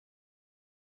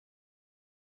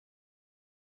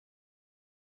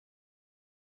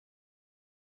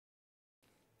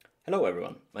Hello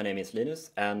everyone, my name is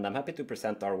Linus and I'm happy to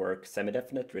present our work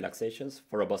Semidefinite Relaxations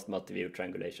for Robust Multiview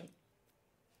Triangulation.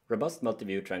 Robust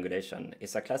multiview triangulation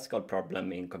is a classical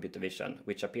problem in computer vision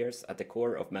which appears at the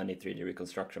core of many 3D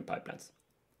reconstruction pipelines.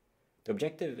 The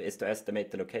objective is to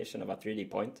estimate the location of a 3D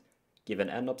point given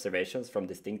n observations from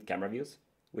distinct camera views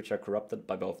which are corrupted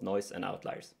by both noise and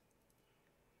outliers.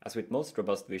 As with most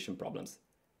robust vision problems,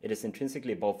 it is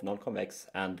intrinsically both non-convex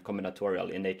and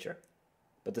combinatorial in nature.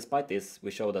 But despite this, we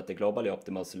show that the globally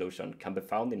optimal solution can be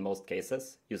found in most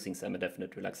cases using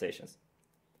semi-definite relaxations.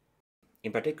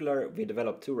 In particular, we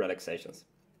developed two relaxations,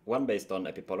 one based on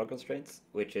epipolar constraints,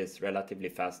 which is relatively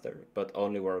faster but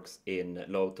only works in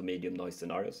low to medium noise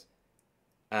scenarios.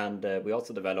 And we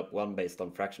also developed one based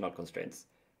on fractional constraints,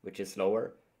 which is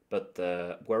slower but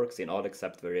works in all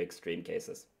except very extreme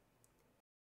cases.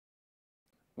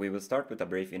 We will start with a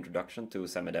brief introduction to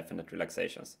semi-definite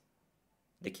relaxations.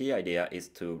 The key idea is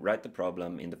to write the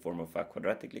problem in the form of a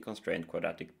quadratically constrained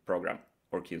quadratic program,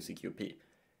 or QCQP,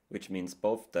 which means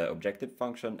both the objective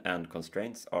function and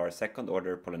constraints are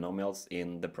second-order polynomials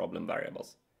in the problem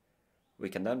variables. We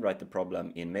can then write the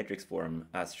problem in matrix form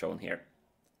as shown here.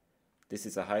 This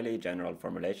is a highly general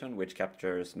formulation which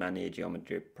captures many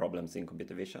geometry problems in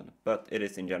computer vision, but it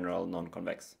is in general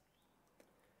non-convex.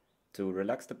 To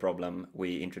relax the problem,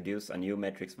 we introduce a new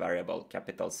matrix variable,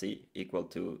 capital C, equal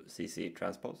to CC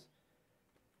transpose.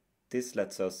 This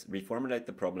lets us reformulate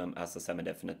the problem as a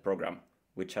semi-definite program,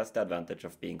 which has the advantage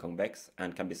of being convex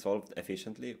and can be solved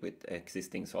efficiently with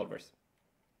existing solvers.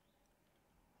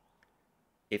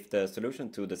 If the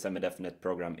solution to the semi-definite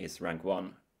program is rank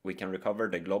 1, we can recover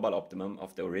the global optimum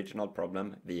of the original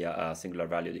problem via a singular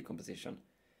value decomposition,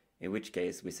 in which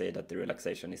case we say that the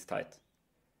relaxation is tight.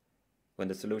 When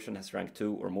the solution has rank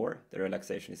 2 or more, the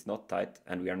relaxation is not tight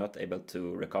and we are not able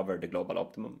to recover the global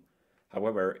optimum.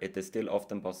 However, it is still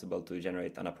often possible to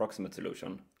generate an approximate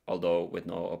solution, although with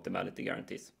no optimality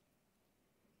guarantees.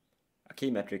 A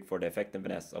key metric for the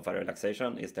effectiveness of a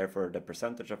relaxation is therefore the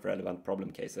percentage of relevant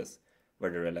problem cases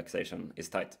where the relaxation is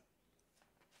tight.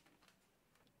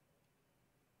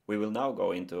 We will now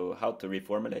go into how to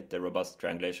reformulate the robust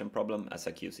triangulation problem as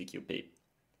a QCQP.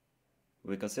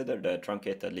 We consider the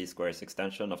truncated least squares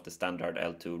extension of the standard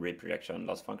L2 reprojection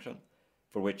loss function,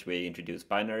 for which we introduce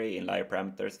binary inlier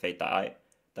parameters theta I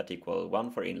that equal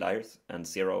 1 for inliers and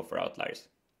 0 for outliers.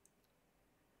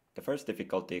 The first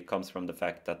difficulty comes from the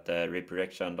fact that the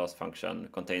reprojection loss function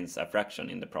contains a fraction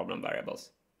in the problem variables.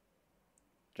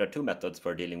 There are two methods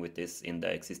for dealing with this in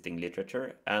the existing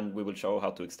literature, and we will show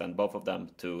how to extend both of them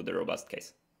to the robust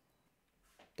case.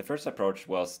 The first approach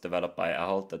was developed by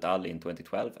Ahold et al. In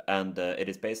 2012, and it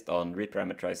is based on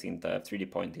reparameterizing the 3D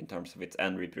point in terms of its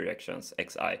n reprojections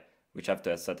xi, which have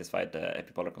to satisfy the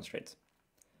epipolar constraints.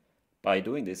 By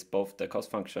doing this, both the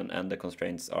cost function and the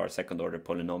constraints are second-order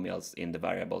polynomials in the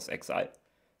variables xi,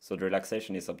 so the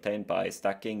relaxation is obtained by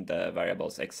stacking the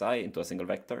variables xi into a single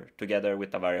vector, together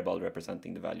with a variable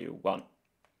representing the value 1.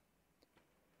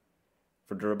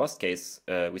 For the robust case,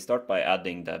 we start by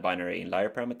adding the binary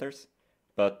inlier parameters,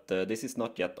 but this is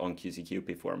not yet on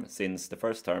QCQP form, since the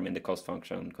first term in the cost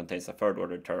function contains a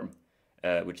third-order term,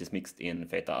 which is mixed in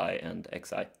theta I and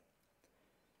xi.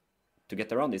 To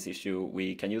get around this issue,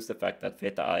 we can use the fact that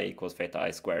theta I equals theta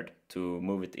I squared to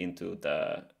move it into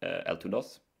the L2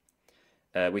 loss.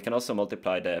 We can also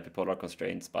multiply the epipolar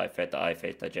constraints by theta I,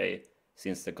 theta j,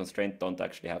 since the constraints don't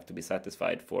actually have to be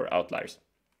satisfied for outliers.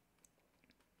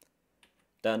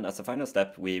 Then, as a final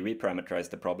step, we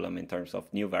reparameterize the problem in terms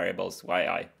of new variables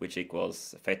yi, which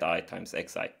equals theta I times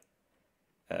xi,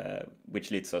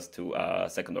 which leads us to a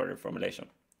second-order formulation.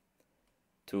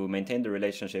 To maintain the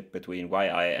relationship between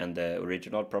yi and the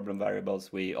original problem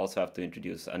variables, we also have to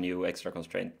introduce a new extra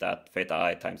constraint that theta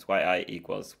I times yi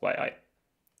equals yi.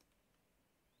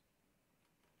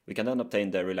 We can then obtain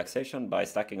the relaxation by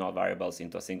stacking all variables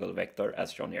into a single vector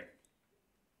as shown here.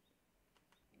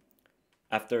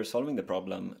 After solving the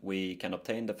problem, we can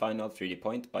obtain the final 3D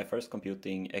point by first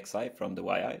computing xi from the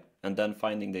yi and then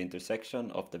finding the intersection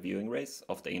of the viewing rays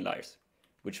of the inliers,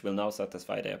 which will now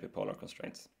satisfy the epipolar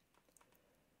constraints.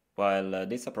 While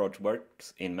this approach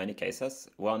works in many cases,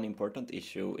 one important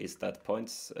issue is that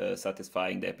points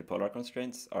satisfying the epipolar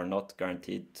constraints are not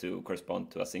guaranteed to correspond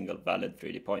to a single valid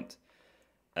 3D point.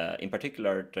 In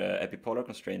particular, the epipolar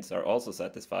constraints are also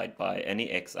satisfied by any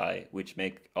xi which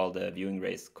make all the viewing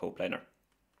rays coplanar.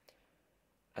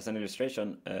 As an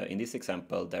illustration, in this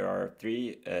example there are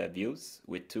 3 views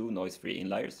with 2 noise-free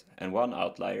inliers and 1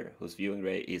 outlier whose viewing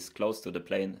ray is close to the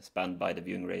plane spanned by the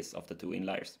viewing rays of the 2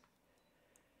 inliers.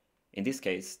 In this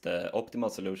case, the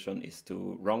optimal solution is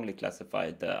to wrongly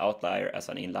classify the outlier as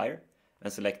an inlier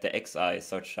and select the xi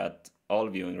such that all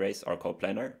viewing rays are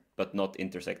coplanar, but not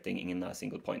intersecting in a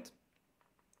single point.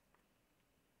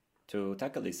 To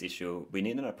tackle this issue, we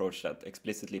need an approach that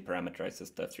explicitly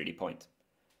parameterizes the 3D point.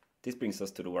 This brings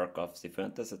us to the work of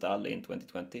Cifuentes et al. In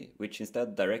 2020, which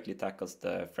instead directly tackles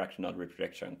the fractional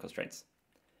reprojection constraints.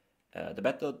 The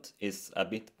method is a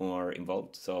bit more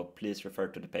involved, so please refer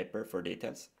to the paper for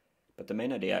details, but the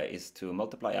main idea is to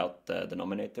multiply out the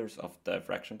denominators of the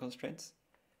fraction constraints,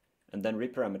 and then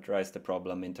reparameterize the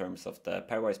problem in terms of the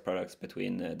pairwise products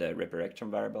between the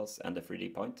reprojection variables and the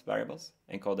 3D point variables,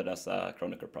 encoded as a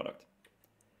Kronecker product.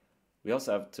 We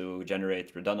also have to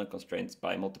generate redundant constraints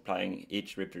by multiplying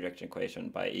each reprojection equation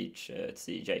by each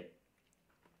Cj.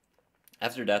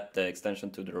 After that, the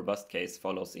extension to the robust case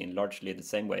follows in largely the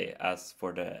same way as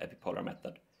for the epipolar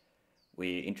method.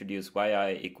 We introduce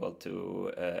yi equal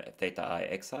to theta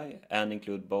I xi and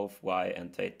include both y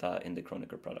and theta in the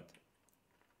Kronecker product.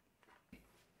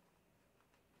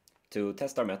 To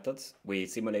test our methods, we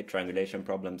simulate triangulation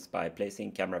problems by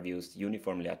placing camera views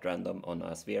uniformly at random on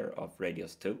a sphere of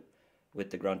radius 2, with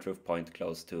the ground truth point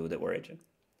close to the origin.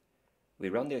 We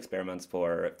run the experiments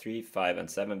for 3, 5, and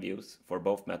 7 views for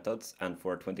both methods and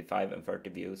for 25 and 30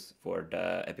 views for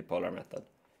the epipolar method.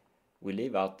 We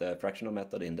leave out the fractional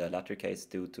method in the latter case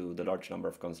due to the large number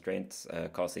of constraints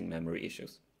causing memory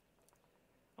issues.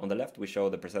 On the left, we show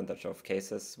the percentage of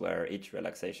cases where each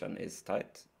relaxation is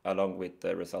tight, along with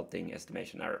the resulting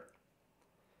estimation error.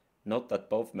 Note that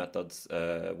both methods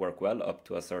work well up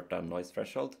to a certain noise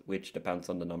threshold, which depends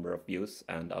on the number of views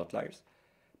and outliers,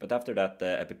 but after that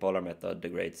the epipolar method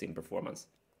degrades in performance.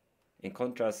 In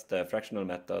contrast, the fractional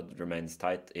method remains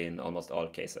tight in almost all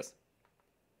cases.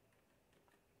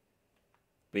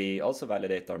 We also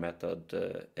validate our method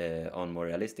on more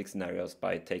realistic scenarios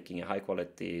by taking a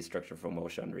high-quality structure from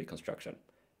motion reconstruction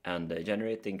and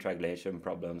generating triangulation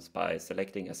problems by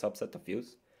selecting a subset of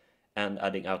views and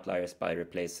adding outliers by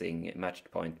replacing matched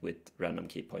point with random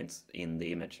key points in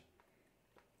the image.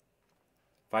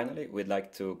 Finally, we'd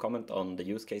like to comment on the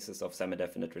use cases of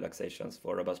semi-definite relaxations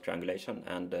for robust triangulation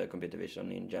and computer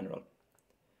vision in general.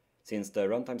 Since the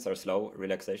runtimes are slow,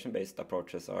 relaxation-based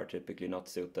approaches are typically not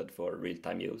suited for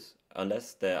real-time use,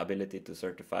 unless the ability to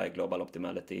certify global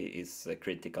optimality is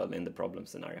critical in the problem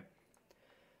scenario.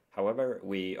 However,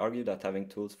 we argue that having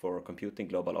tools for computing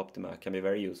global optima can be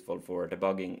very useful for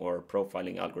debugging or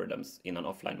profiling algorithms in an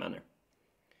offline manner.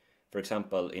 For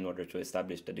example, in order to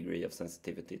establish the degree of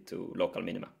sensitivity to local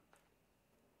minima.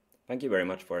 Thank you very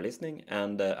much for listening,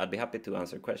 and I'd be happy to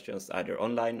answer questions either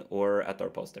online or at our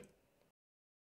poster.